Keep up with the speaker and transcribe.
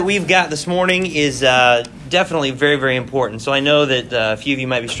We've got this morning is definitely very, very important. So I know that a few of you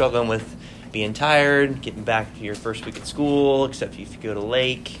might be struggling with being tired, getting back to your first week at school, except if you go to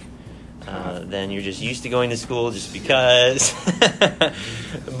Lake. Then you're just used to going to school just because.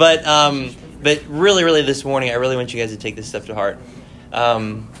 But really this morning, I really want you guys to take this stuff to heart.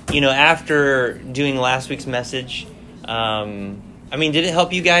 After doing last week's message, did it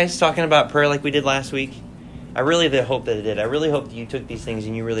help you guys talking about prayer like we did last week? I really hope that it did. I really hope that you took these things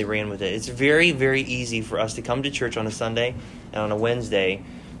and you really ran with it. It's very, very easy for us to come to church on a Sunday and on a Wednesday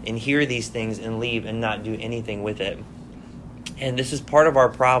and hear these things and leave and not do anything with it. And this is part of our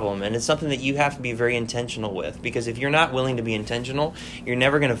problem, and it's something that you have to be very intentional with, because if you're not willing to be intentional, you're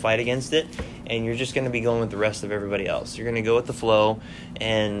never going to fight against it, and you're just going to be going with the rest of everybody else. You're going to go with the flow,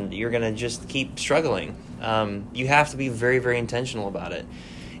 and you're going to just keep struggling. You have to be very, very intentional about it.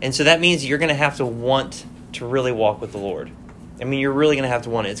 And so that means you're going to have to want to really walk with the Lord. You're really going to have to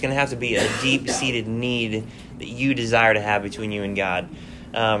want it. It's going to have to be a deep-seated need that you desire to have between you and God.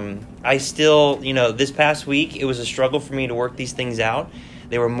 I still, this past week, it was a struggle for me to work these things out.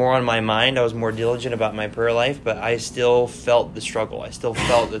 They were more on my mind. I was more diligent about my prayer life, but I still felt the struggle. I still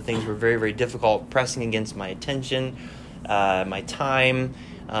felt that things were very, very difficult, pressing against my attention, my time.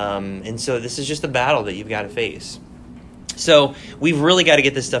 And so this is just a battle that you've got to face. So we've really got to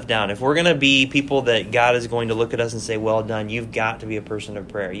get this stuff down. If we're going to be people that God is going to look at us and say, well done, you've got to be a person of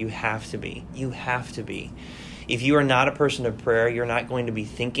prayer. You have to be. You have to be. If you are not a person of prayer, you're not going to be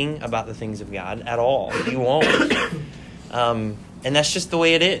thinking about the things of God at all. You won't. And that's just the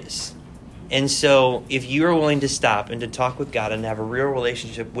way it is. And so if you are willing to stop and to talk with God and have a real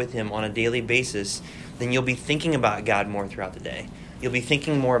relationship with Him on a daily basis, then you'll be thinking about God more throughout the day. You'll be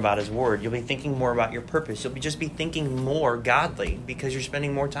thinking more about His Word. You'll be thinking more about your purpose. You'll just be thinking more godly because you're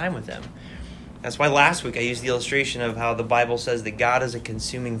spending more time with Him. That's why last week I used the illustration of how the Bible says that God is a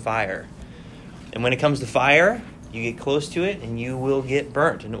consuming fire. And when it comes to fire, you get close to it and you will get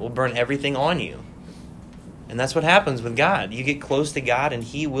burnt, and it will burn everything on you. And that's what happens with God. You get close to God and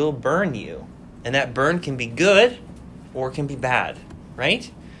He will burn you. And that burn can be good or it can be bad, right?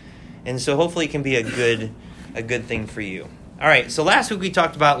 And so hopefully it can be a good thing for you. All right, so last week we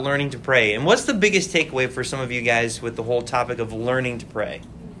talked about learning to pray. And what's the biggest takeaway for some of you guys with the whole topic of learning to pray?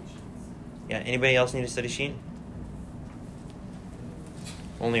 Yeah, anybody else need a study sheet?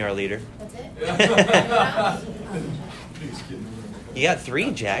 Only our leader. That's it? You got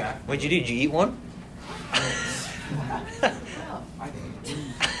 3, Jack. What'd you do? Did you eat one?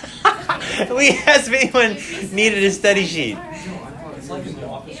 We asked if anyone needed a study sheet.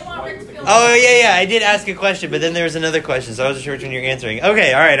 Oh, yeah. I did ask a question, but then there was another question, so I wasn't sure which one you're answering.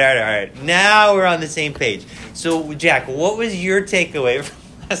 Okay, all right. Now we're on the same page. So, Jack, what was your takeaway from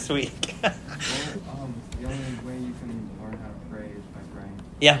last week? The only way you can learn how to pray is by praying.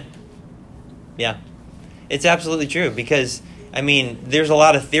 Yeah. It's absolutely true, because, there's a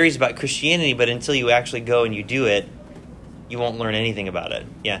lot of theories about Christianity, but until you actually go and you do it, you won't learn anything about it.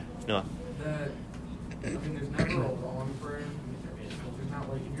 Yeah, Noah. There's never a wrong prayer. There's not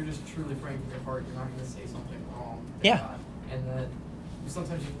if you're just truly praying from your heart, you're not going to say something wrong. Yeah. God. And that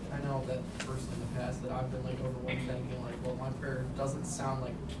sometimes I know that person in the past that I've been overwhelmed thinking well, my prayer doesn't sound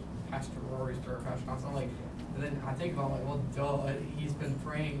like Pastor Rory's prayer, Pastor Johnson. And then I think about duh, he's been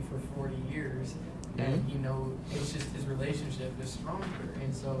praying for 40 years, and it's just his relationship is stronger.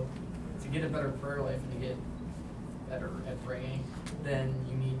 And so to get a better prayer life and to get better at praying, then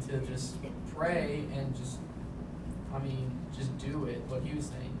you need to just pray and just do it, what he was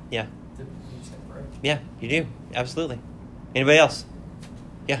saying. Yeah. You said pray. Yeah, you do. Absolutely. Anybody else?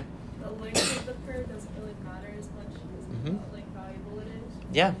 Yeah. The length of the prayer doesn't really matter as much as how valuable it is.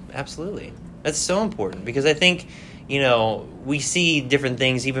 Yeah, absolutely. That's so important, because I think, we see different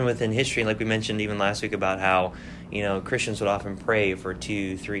things even within history, like we mentioned even last week about how, Christians would often pray for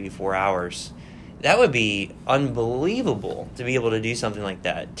 2, 3, 4 hours. That would be unbelievable to be able to do something like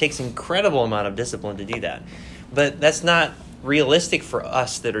that. It takes incredible amount of discipline to do that. But that's not realistic for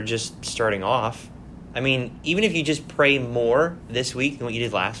us that are just starting off. Even if you just pray more this week than what you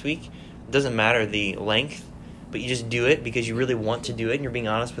did last week, it doesn't matter the length, but you just do it because you really want to do it and you're being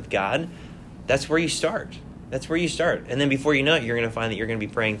honest with God, that's where you start. And then before you know it, you're going to find that you're going to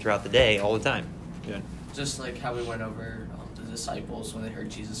be praying throughout the day all the time. Good. Just like how we went over the disciples when they heard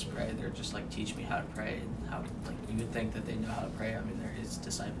Jesus pray, they're just teach me how to pray. And how you would think that they know how to pray. They're His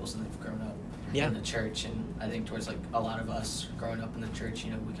disciples and they've grown up in the church. And I think towards a lot of us growing up in the church,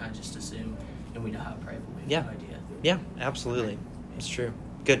 we kind of just assume and we know how to pray, but we have no idea. Yeah, absolutely. It's true.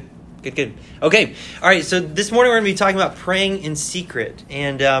 Good. Okay. All right. So this morning we're going to be talking about praying in secret,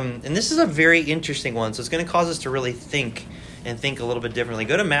 and this is a very interesting one. So it's going to cause us to really think and think a little bit differently,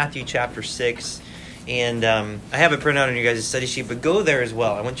 go to Matthew chapter 6. And I have it printed out on your guys' study sheet, but go there as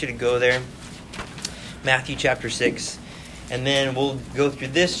well. I want you to go there. Matthew chapter 6. And then we'll go through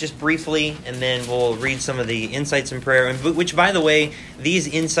this just briefly, and then we'll read some of the insights in prayer. Which, by the way, these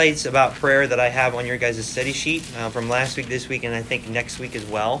insights about prayer that I have on your guys' study sheet from last week, this week, and I think next week as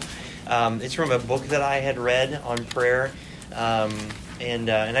well. It's from a book that I had read on prayer. And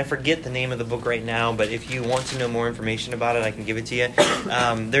I forget the name of the book right now, but if you want to know more information about it, I can give it to you.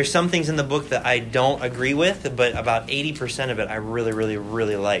 There's some things in the book that I don't agree with, but about 80% of it I really, really,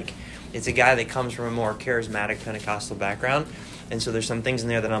 really like. It's a guy that comes from a more charismatic Pentecostal background, and so there's some things in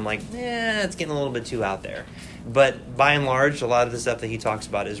there that I'm like, it's getting a little bit too out there. But by and large, a lot of the stuff that he talks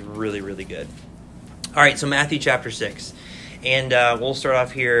about is really, really good. All right, so Matthew chapter 6. And we'll start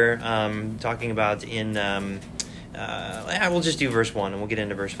off here talking about we'll just do verse 1, and we'll get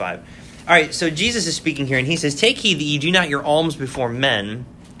into verse 5. All right, so Jesus is speaking here, and he says, "Take heed that ye do not your alms before men,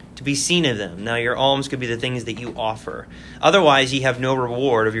 to be seen of them." Now your alms could be the things that you offer. "Otherwise ye have no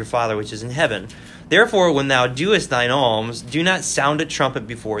reward of your Father which is in heaven. Therefore when thou doest thine alms, do not sound a trumpet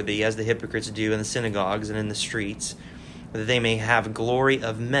before thee, as the hypocrites do in the synagogues and in the streets, that they may have glory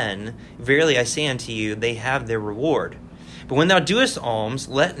of men. Verily I say unto you, they have their reward. But when thou doest alms,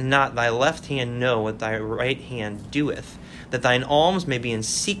 let not thy left hand know what thy right hand doeth, that thine alms may be in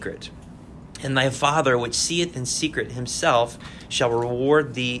secret. And thy Father which seeth in secret himself shall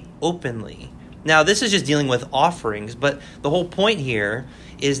reward thee openly." Now, this is just dealing with offerings, but the whole point here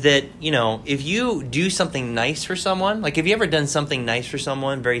is that, if you do something nice for someone, like have you ever done something nice for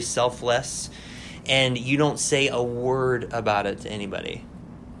someone, very selfless, and you don't say a word about it to anybody?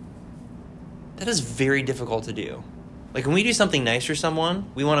 That is very difficult to do. Like when we do something nice for someone,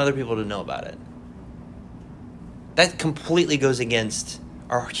 we want other people to know about it. That completely goes against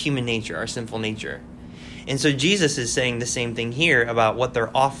our human nature, our sinful nature. And so Jesus is saying the same thing here about what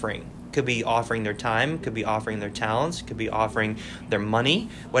they're offering. Could be offering their time, could be offering their talents, could be offering their money.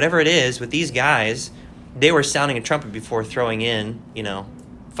 Whatever it is, with these guys, they were sounding a trumpet before throwing in,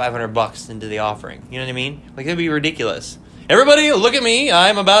 $500 into the offering. You know what I mean? Like, it'd be ridiculous. "Everybody, look at me.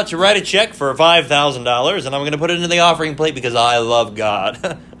 I'm about to write a check for $5,000, and I'm going to put it into the offering plate because I love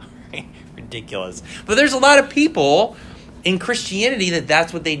God." Ridiculous. But there's a lot of people in Christianity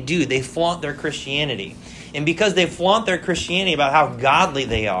that's what they do. They flaunt their Christianity. And because they flaunt their Christianity about how godly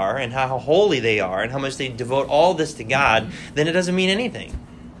they are and how holy they are and how much they devote all this to God, then it doesn't mean anything.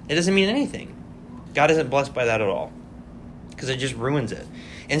 It doesn't mean anything. God isn't blessed by that at all, because it just ruins it.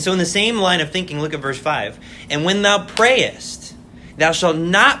 And so in the same line of thinking, look at verse 5. "And when thou prayest, thou shalt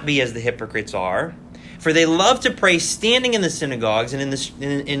not be as the hypocrites are, for they love to pray standing in the synagogues and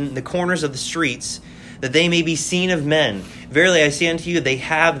in the corners of the streets, that they may be seen of men. Verily I say unto you, they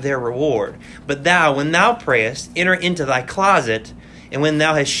have their reward. But thou, when thou prayest, enter into thy closet, and when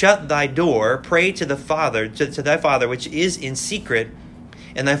thou hast shut thy door, pray to thy Father which is in secret,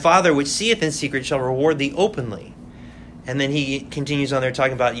 and thy Father which seeth in secret shall reward thee openly." And then he continues on there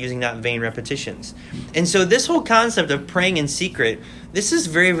talking about using not vain repetitions. And so this whole concept of praying in secret, this is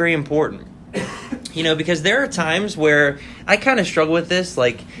very, very important. Because there are times where I kind of struggle with this.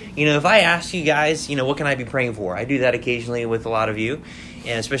 Like, if I ask you guys, what can I be praying for? I do that occasionally with a lot of you,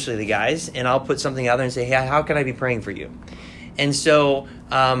 and especially the guys. And I'll put something out there and say, "Hey, how can I be praying for you?" And so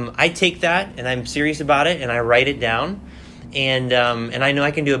I take that, and I'm serious about it, and I write it down. And I know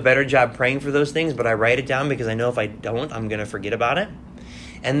I can do a better job praying for those things, but I write it down because I know if I don't, I'm going to forget about it.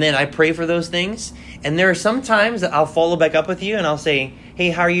 And then I pray for those things. And there are some times that I'll follow back up with you and I'll say, "Hey,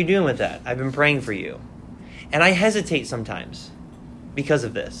 how are you doing with that? I've been praying for you." And I hesitate sometimes because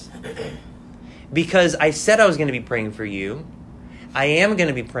of this. Because I said I was going to be praying for you. I am going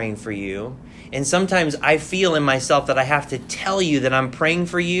to be praying for you. And sometimes I feel in myself that I have to tell you that I'm praying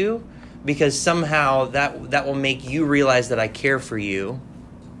for you, because somehow that will make you realize that I care for you,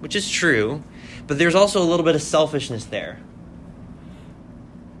 which is true. But there's also a little bit of selfishness there.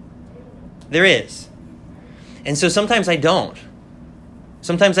 There is. And so sometimes I don't.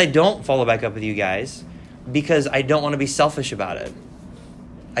 Sometimes I don't follow back up with you guys because I don't want to be selfish about it.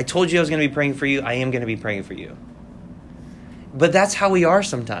 I told you I was going to be praying for you. I am going to be praying for you. But that's how we are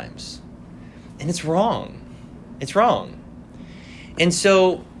sometimes. And it's wrong. It's wrong. And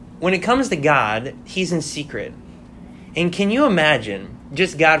so when it comes to God, he's in secret. And can you imagine,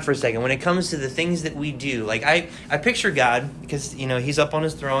 just God for a second, when it comes to the things that we do, like I picture God because, he's up on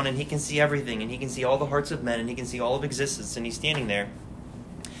his throne and he can see everything and he can see all the hearts of men and he can see all of existence, and he's standing there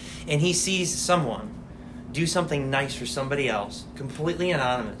and he sees someone do something nice for somebody else, completely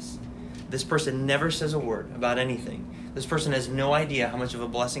anonymous. This person never says a word about anything. This person has no idea how much of a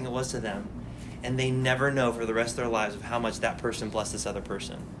blessing it was to them. and they never know for the rest of their lives of how much that person blessed this other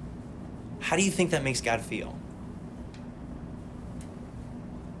person. How do you think that makes God feel?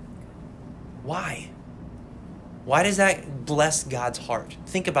 Why? Why does that bless God's heart?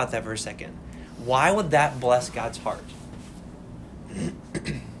 Think about that for a second. Why would that bless God's heart? It's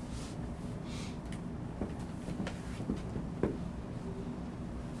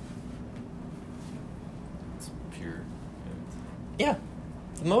pure. Yeah,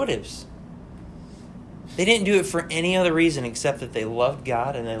 the motives. They didn't do it for any other reason except that they loved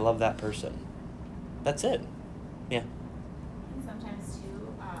God and they loved that person. That's it. Yeah. And sometimes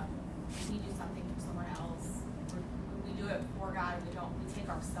too, we do something for someone else. We do it for God, and we take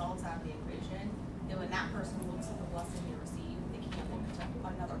ourselves out of the equation. And when that person looks at the blessing they receive, they can't look to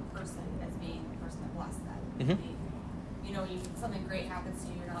another person as being the person that blessed them. Something great happens to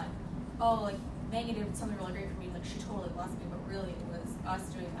you, and you're like, oh, like Megan did something really great for me. Like, she totally blessed me, but really it was us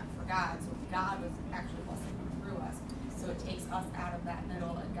doing that for God. So God was actually blessing through us. So it takes us out of that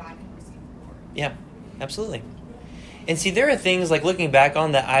middle, and God can receive the glory. Yeah, absolutely. And see, there are things like looking back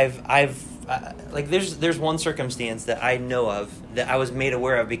on that there's one circumstance that I know of that I was made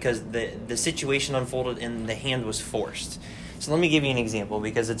aware of because the situation unfolded and the hand was forced. So let me give you an example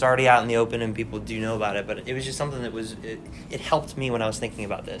because it's already out in the open and people do know about it, but it was just something that it helped me when I was thinking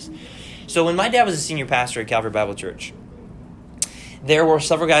about this. So when my dad was a senior pastor at Calvary Bible Church, there were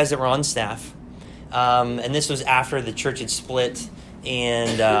several guys that were on staff, and this was after the church had split,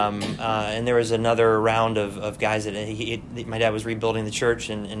 and there was another round of guys that my dad was rebuilding the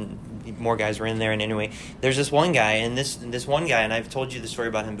church, and more guys were in there. And anyway, there's this one guy, and this one guy, and I've told you the story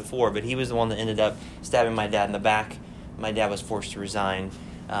about him before, but he was the one that ended up stabbing my dad in the back. My dad was forced to resign,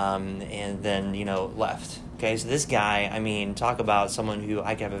 and then left. Okay, so this guy, talk about someone who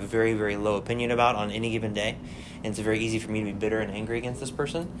I could have a very, very low opinion about on any given day, and it's very easy for me to be bitter and angry against this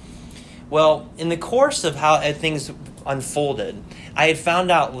person. Well, in the course of how things unfolded, I had found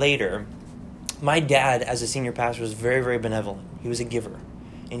out later, my dad, as a senior pastor, was very, very benevolent. He was a giver,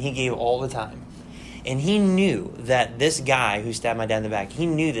 and he gave all the time. And he knew that this guy who stabbed my dad in the back, he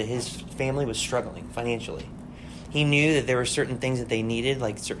knew that his family was struggling financially. He knew that there were certain things that they needed,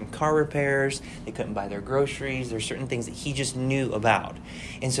 like certain car repairs. They couldn't buy their groceries. There's certain things that he just knew about.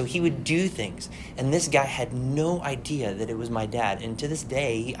 And so he would do things. And this guy had no idea that it was my dad. And to this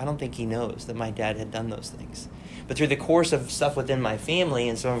day, I don't think he knows that my dad had done those things. But through the course of stuff within my family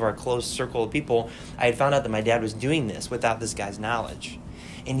and some of our close circle of people, I had found out that my dad was doing this without this guy's knowledge.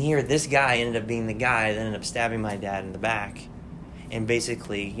 And here, this guy ended up being the guy that ended up stabbing my dad in the back and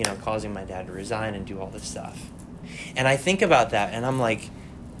basically, causing my dad to resign and do all this stuff. And I think about that, and I'm like,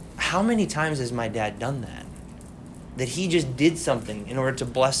 how many times has my dad done that? That he just did something in order to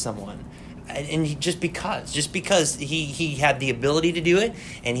bless someone. And just because he had the ability to do it,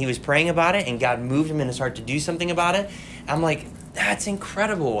 and he was praying about it, and God moved him in his heart to do something about it, I'm like, that's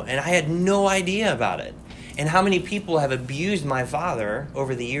incredible. And I had no idea about it. And how many people have abused my father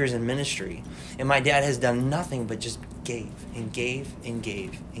over the years in ministry. And my dad has done nothing but just gave and gave and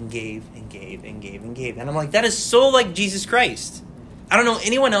gave and gave and gave and gave and gave. And I'm like, that is so like Jesus Christ. I don't know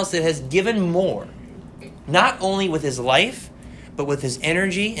anyone else that has given more. Not only with his life, but with his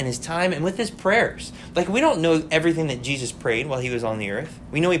energy and his time and with his prayers. Like, we don't know everything that Jesus prayed while he was on the earth.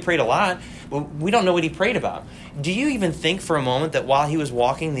 We know he prayed a lot, but we don't know what he prayed about. Do you even think for a moment that while he was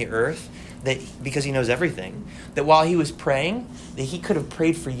walking the earth, that because he knows everything, that while he was praying, that he could have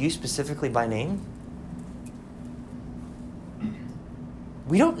prayed for you specifically by name?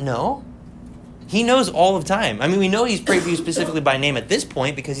 We don't know. He knows all of time. We know he's prayed for you specifically by name at this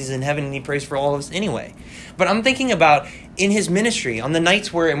point because he's in heaven and he prays for all of us anyway. But I'm thinking about in his ministry, on the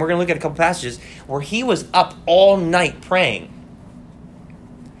nights where, and we're going to look at a couple passages, where he was up all night praying.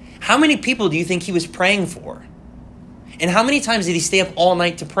 How many people do you think he was praying for? And how many times did he stay up all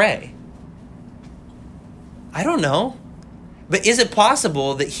night to pray? I don't know. But is it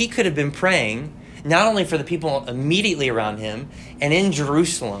possible that he could have been praying not only for the people immediately around him and in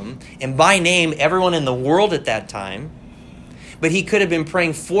Jerusalem and by name everyone in the world at that time, but he could have been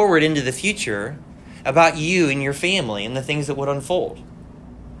praying forward into the future about you and your family and the things that would unfold?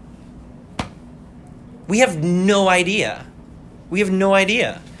 We have no idea. We have no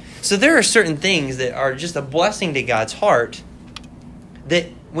idea. So there are certain things that are just a blessing to God's heart that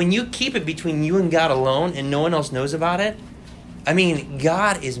when you keep it between you and God alone and no one else knows about it,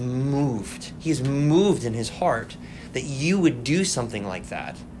 God is moved. He is moved in his heart that you would do something like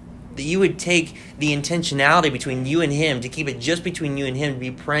that. That you would take the intentionality between you and him to keep it just between you and him, to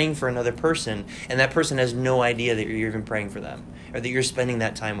be praying for another person, and that person has no idea that you're even praying for them or that you're spending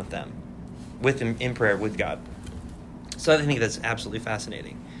that time with them, with him in prayer with God. So I think that's absolutely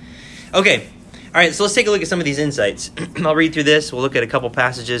fascinating. Okay, All right, so let's take a look at some of these insights. I'll read through this. We'll look at a couple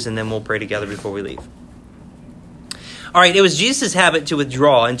passages, and then we'll pray together before we leave. All right, it was Jesus' habit to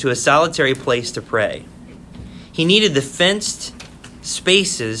withdraw into a solitary place to pray. He needed the fenced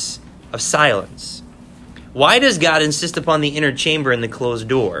spaces of silence. Why does God insist upon the inner chamber and the closed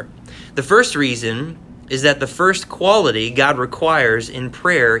door? The first reason is that the first quality God requires in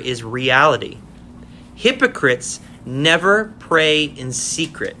prayer is reality. Hypocrites never pray in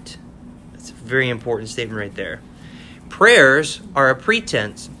secret. That's a very important statement right there. Prayers are a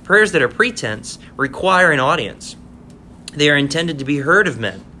pretense. Prayers that are pretense require an audience. They are intended to be heard of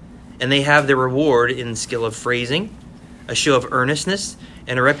men, and they have their reward in skill of phrasing, a show of earnestness,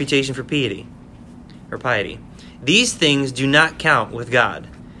 and a reputation for piety. These things do not count with God.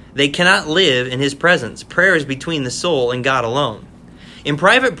 They cannot live in His presence. Prayer is between the soul and God alone. In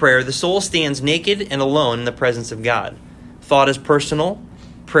private prayer, the soul stands naked and alone in the presence of God. Thought is personal,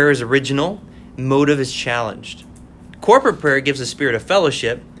 prayer is original, motive is challenged. Corporate prayer gives a spirit of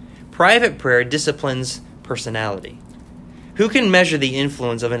fellowship. Private prayer disciplines personality. Who can measure the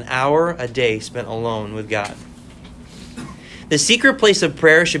influence of an hour a day spent alone with God? The secret place of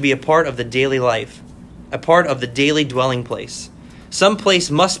prayer should be a part of the daily life, a part of the daily dwelling place. Some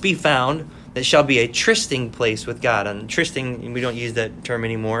place must be found that shall be a trysting place with God. And trysting, we don't use that term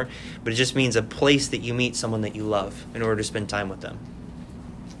anymore, but it just means a place that you meet someone that you love in order to spend time with them.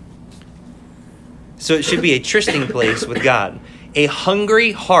 So it should be a trysting place with God. A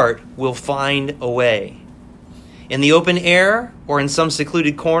hungry heart will find a way. In the open air or in some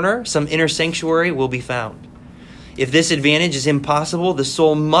secluded corner, some inner sanctuary will be found. If this advantage is impossible, the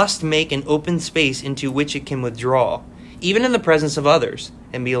soul must make an open space into which it can withdraw, even in the presence of others,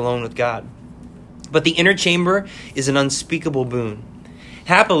 and be alone with God. But the inner chamber is an unspeakable boon.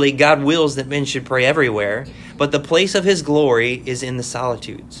 Happily, God wills that men should pray everywhere, but the place of His glory is in the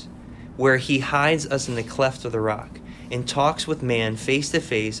solitudes, where He hides us in the cleft of the rock, and talks with man face to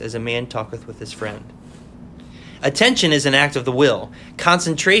face as a man talketh with his friend. Attention is an act of the will.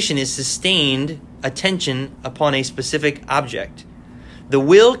 Concentration is sustained attention upon a specific object. The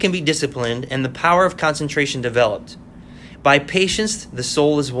will can be disciplined and the power of concentration developed. By patience, the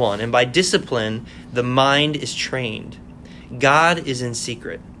soul is won, and by discipline, the mind is trained. God is in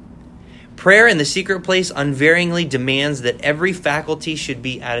secret. Prayer in the secret place unvaryingly demands that every faculty should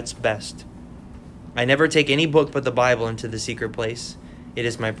be at its best. I never take any book but the Bible into the secret place. It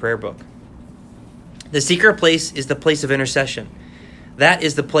is my prayer book. The secret place is the place of intercession. That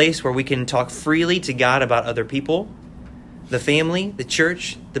is the place where we can talk freely to God about other people, the family, the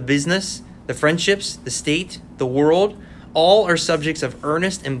church, the business, the friendships, the state, the world. All are subjects of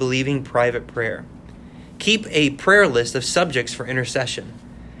earnest and believing private prayer. Keep a prayer list of subjects for intercession,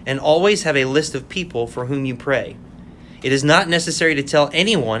 and always have a list of people for whom you pray. It is not necessary to tell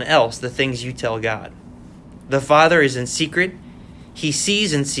anyone else the things you tell God. The Father is in secret. He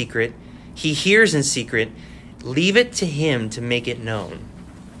sees in secret. He hears in secret. Leave it to Him to make it known.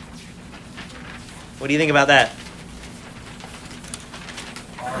 What do you think about that?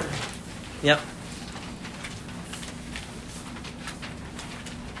 Yep.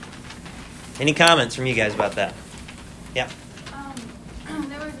 Any comments from you guys about that? Yeah.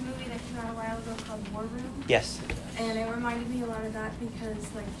 There was a movie that came out a while ago called War Room. Yes. And it reminded me a lot of that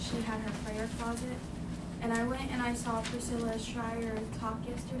because, like, she had her prayer closet. And I went and I saw Priscilla Schreier talk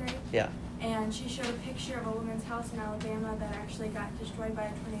yesterday. Yeah. And she showed a picture of a woman's house in Alabama that actually got destroyed by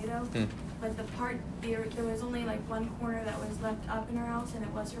a tornado. But the part, there was only like one corner that was left up in her house, and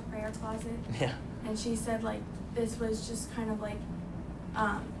it was her prayer closet. Yeah. And she said, like, this was just kind of like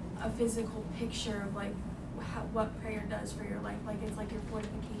a physical picture of like what prayer does for your life. Like, it's like your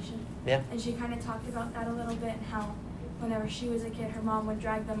fortification. Yeah. And she kind of talked about that a little bit, and how whenever she was a kid, her mom would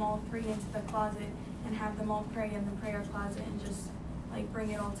drag them all three into the closet and have them all pray in the prayer closet and just like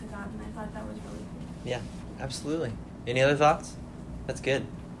bring it all to God. And I thought that was really cool. Yeah, absolutely. Any other thoughts? That's good.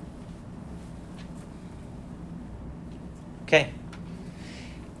 Okay.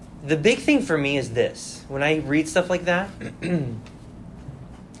 The big thing for me is this. When I read stuff like that,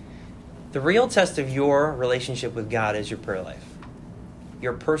 the real test of your relationship with God is your prayer life.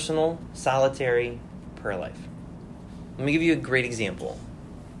 Your personal, solitary prayer life. Let me give you a great example.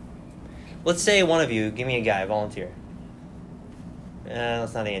 Let's say one of you, give me a guy, volunteer.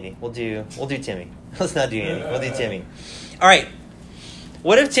 Let's not Andy. We'll do Timmy. Let's not do Andy. We'll do Timmy. All right.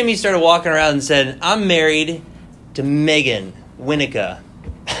 What if Timmy started walking around and said, I'm married to Megan Winnica?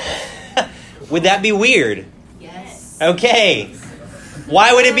 Would that be weird? Yes. Okay.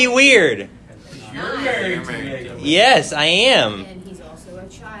 Why would it be weird? Yes, I am. And he's also a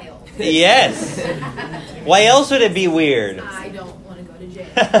child. Yes. Why else would it be weird? I don't want to go to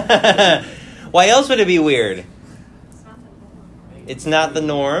jail. Why else would it be weird? It's not the norm. It's not the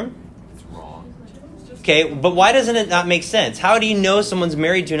norm. It's wrong. Okay, but why doesn't it not make sense? How do you know someone's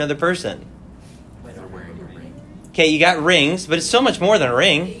married to another person? They're wearing a ring. Okay, you got rings, but it's so much more than a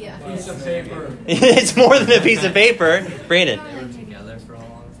ring. Piece of paper. It's more than a piece of paper. Brandon. They were together for a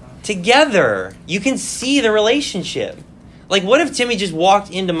long time. Together. You can see the relationship. Like, what if Timmy just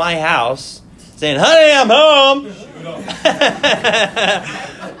walked into my house saying, "Honey, I'm home"?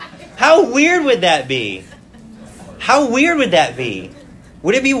 How weird would that be? How weird would that be?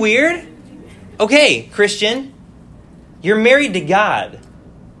 Would it be weird? Okay, Christian, you're married to God.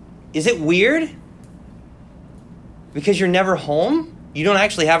 Is it weird? Because you're never home? You don't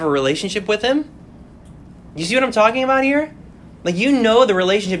actually have a relationship with him? You see what I'm talking about here? Like, you know the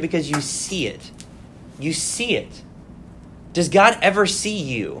relationship because you see it. You see it. Does God ever see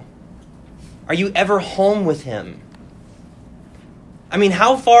you? Are you ever home with him? I mean,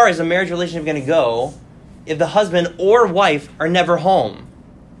 how far is a marriage relationship going to go if the husband or wife are never home?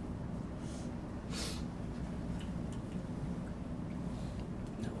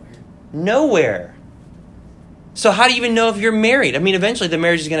 Nowhere. So how do you even know if you're married? I mean, eventually the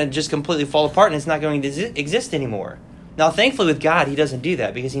marriage is going to just completely fall apart and it's not going to exist anymore. Now, thankfully with God, he doesn't do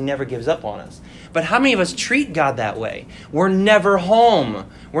that because he never gives up on us. But how many of us treat God that way? We're never home.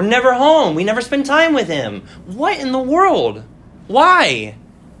 We're never home. We never spend time with him. What in the world? Why?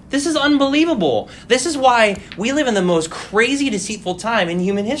 This is unbelievable. This is why we live in the most crazy, deceitful time in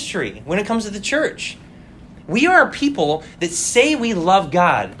human history when it comes to the church. We are a people that say we love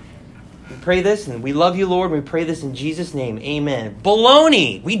God. We pray this, and we love you, Lord. We pray this in Jesus' name. Amen.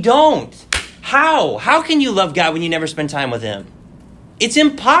 Baloney. We don't. How? How can you love God when you never spend time with him? It's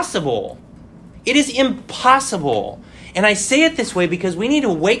impossible. It is impossible. And I say it this way because we need to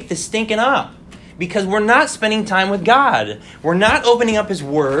wake the stinking up. Because we're not spending time with God. We're not opening up his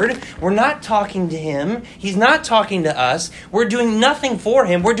word. We're not talking to him. He's not talking to us. We're doing nothing for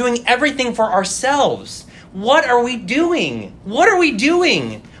him. We're doing everything for ourselves. What are we doing? What are we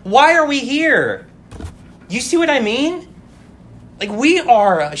doing? Why are we here? You see what I mean? Like, we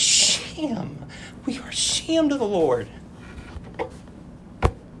are a sham. We are a sham to the Lord.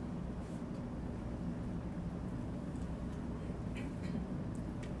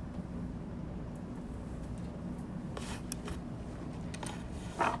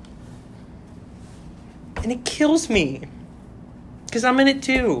 And it kills me. Because I'm in it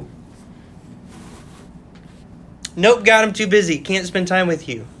too. Nope, God, I'm too busy. Can't spend time with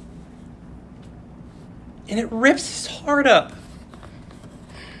you. And it rips his heart up.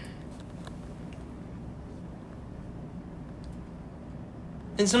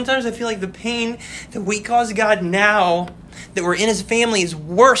 And sometimes I feel like the pain that we cause God now, that we're in his family, is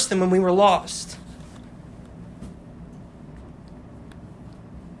worse than when we were lost.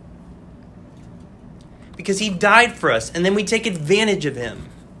 Because he died for us, and then we take advantage of him.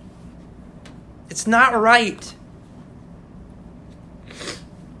 It's not right.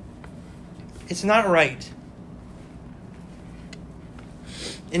 It's not right.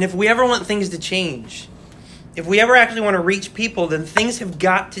 And if we ever want things to change, if we ever actually want to reach people, then things have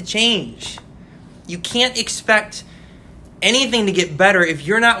got to change. You can't expect anything to get better if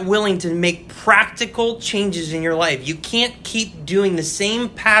you're not willing to make practical changes in your life. You can't keep doing the same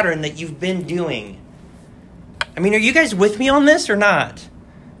pattern that you've been doing. I mean, are you guys with me on this or not?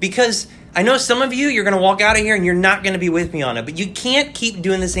 Because I know some of you, you're going to walk out of here and you're not going to be with me on it. But you can't keep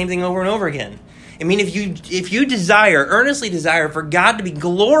doing the same thing over and over again. I mean, if you desire, earnestly desire for God to be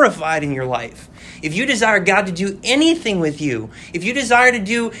glorified in your life, if you desire God to do anything with you, if you desire to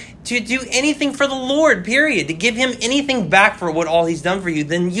do anything for the Lord, period, to give him anything back for what all he's done for you,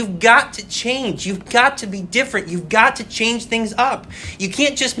 then you've got to change. You've got to be different. You've got to change things up. You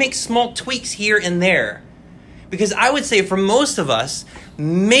can't just make small tweaks here and there. Because I would say for most of us,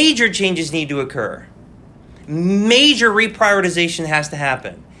 major changes need to occur. Major reprioritization has to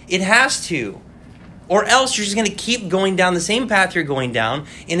happen. It has to. Or else you're just going to keep going down the same path you're going down,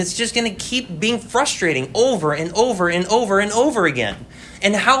 and it's just going to keep being frustrating over and over and over and over again.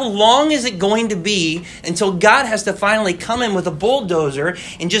 And how long is it going to be until God has to finally come in with a bulldozer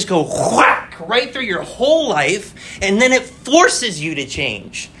and just go whack right through your whole life, and then it forces you to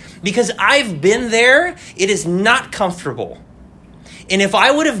change? Because I've been there, it is not comfortable. And if I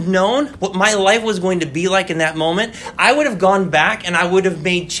would have known what my life was going to be like in that moment, I would have gone back and I would have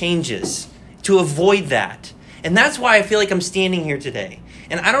made changes to avoid that. And that's why I feel like I'm standing here today.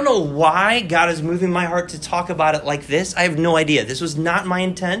 And I don't know why God is moving my heart to talk about it like this. I have no idea. This was not my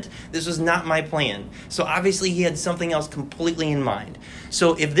intent. This was not my plan. So obviously he had something else completely in mind.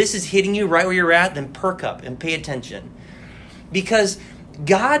 So if this is hitting you right where you're at, then perk up and pay attention. Because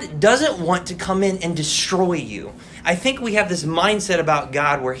God doesn't want to come in and destroy you. I think we have this mindset about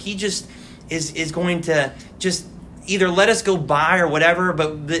God where he just is going to just either let us go by or whatever,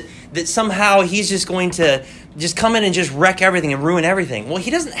 but that somehow he's just going to just come in and just wreck everything and ruin everything. Well,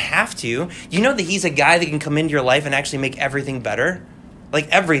 he doesn't have to. You know that he's a guy that can come into your life and actually make everything better? Like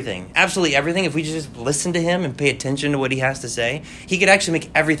everything, absolutely everything. If we just listen to him and pay attention to what he has to say, he could actually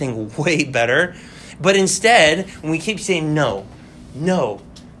make everything way better. But instead, when we keep saying no, no,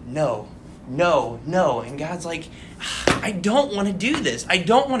 no, no, no, and God's like, I don't want to do this. I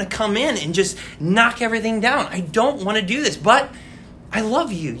don't want to come in and just knock everything down. I don't want to do this, but I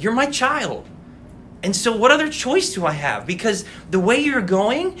love you. You're my child. And so what other choice do I have? Because the way you're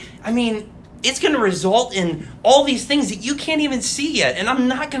going, I mean, it's going to result in all these things that you can't even see yet. And I'm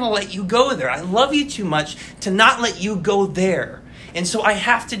not going to let you go there. I love you too much to not let you go there. And so I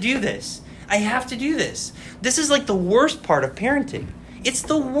have to do this. I have to do this. This is like the worst part of parenting. It's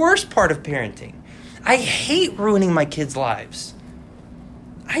the worst part of parenting. I hate ruining my kids' lives.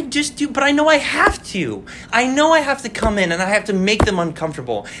 I just do, but I know I have to. I know I have to come in and I have to make them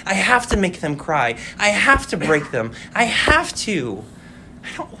uncomfortable. I have to make them cry. I have to break them. I have to.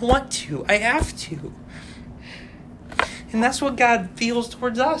 I don't want to. I have to. And that's what God feels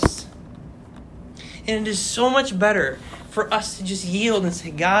towards us. And it is so much better for us to just yield and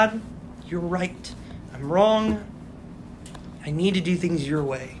say, God, you're right. I'm wrong. I need to do things your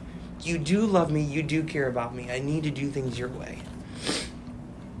way. You do love me. You do care about me. I need to do things your way.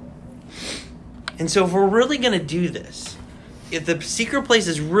 And so if we're really going to do this, if the secret place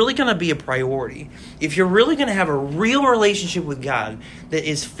is really going to be a priority, if you're really going to have a real relationship with God that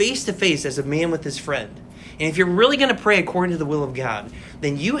is face-to-face as a man with his friend, and if you're really going to pray according to the will of God,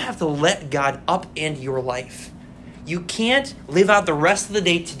 then you have to let God upend your life. You can't live out the rest of the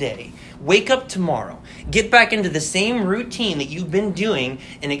day today, wake up tomorrow, get back into the same routine that you've been doing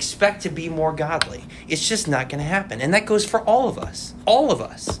and expect to be more godly. It's just not going to happen. And that goes for all of us. All of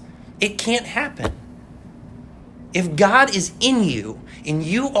us. It can't happen. If God is in you and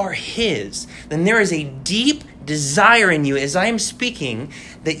you are his, then there is a deep desire in you, as I am speaking,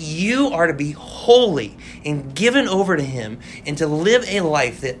 that you are to be holy and given over to him and to live a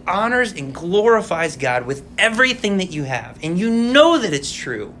life that honors and glorifies God with everything that you have. And you know that it's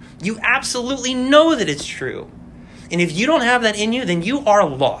true. You absolutely know that it's true. And if you don't have that in you, then you are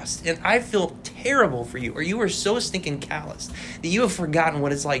lost. And I feel terrible for you, or you are so stinking calloused that you have forgotten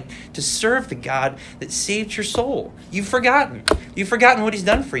what it's like to serve the God that saved your soul. You've forgotten. You've forgotten what he's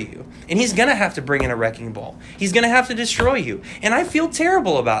done for you. And he's going to have to bring in a wrecking ball. He's going to have to destroy you. And I feel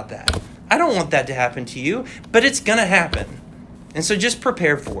terrible about that. I don't want that to happen to you, but it's going to happen. And so just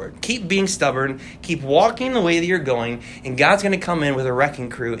prepare for it. Keep being stubborn. Keep walking the way that you're going. And God's going to come in with a wrecking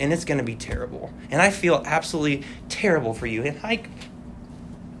crew, and it's going to be terrible. And I feel absolutely terrible for you. And I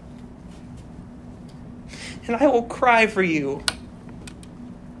will cry for you.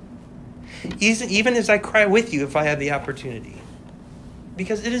 Even as I cry with you if I have the opportunity.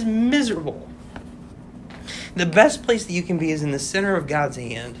 Because it is miserable. The best place that you can be is in the center of God's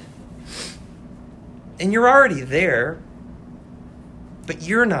hand. And you're already there. But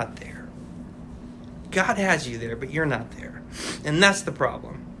you're not there. God has you there, but you're not there. And that's the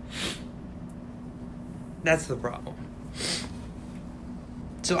problem. That's the problem.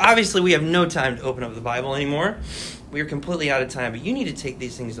 So obviously we have no time to open up the Bible anymore. We are completely out of time, but you need to take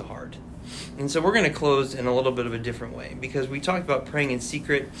these things to heart. And so we're going to close in a little bit of a different way, because we talked about praying in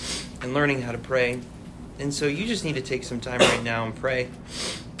secret and learning how to pray. And so you just need to take some time right now and pray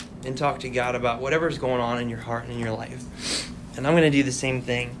and talk to God about whatever's going on in your heart and in your life. And I'm going to do the same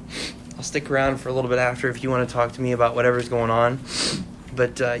thing. I'll stick around for a little bit after if you want to talk to me about whatever's going on.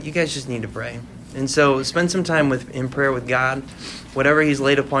 But you guys just need to pray. And so spend some time in prayer with God, whatever he's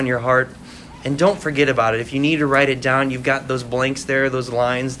laid upon your heart. And don't forget about it. If you need to write it down, you've got those blanks there, those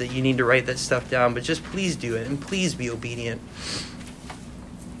lines that you need to write that stuff down. But just please do it, and please be obedient.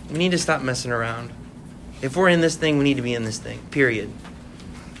 We need to stop messing around. If we're in this thing, we need to be in this thing, period.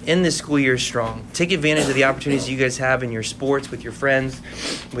 End this school year strong. Take advantage of the opportunities you guys have in your sports, with your friends,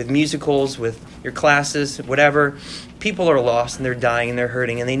 with musicals, with your classes, whatever. People are lost and they're dying and they're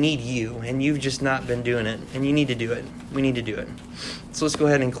hurting and they need you, and you've just not been doing it, and you need to do it. We need to do it. So let's go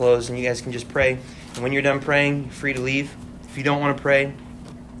ahead and close, and you guys can just pray. And when you're done praying, you're free to leave. If you don't want to pray,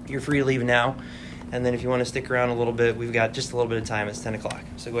 you're free to leave now. And then if you want to stick around a little bit, we've got just a little bit of time. It's 10 o'clock.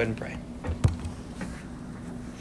 So go ahead and pray.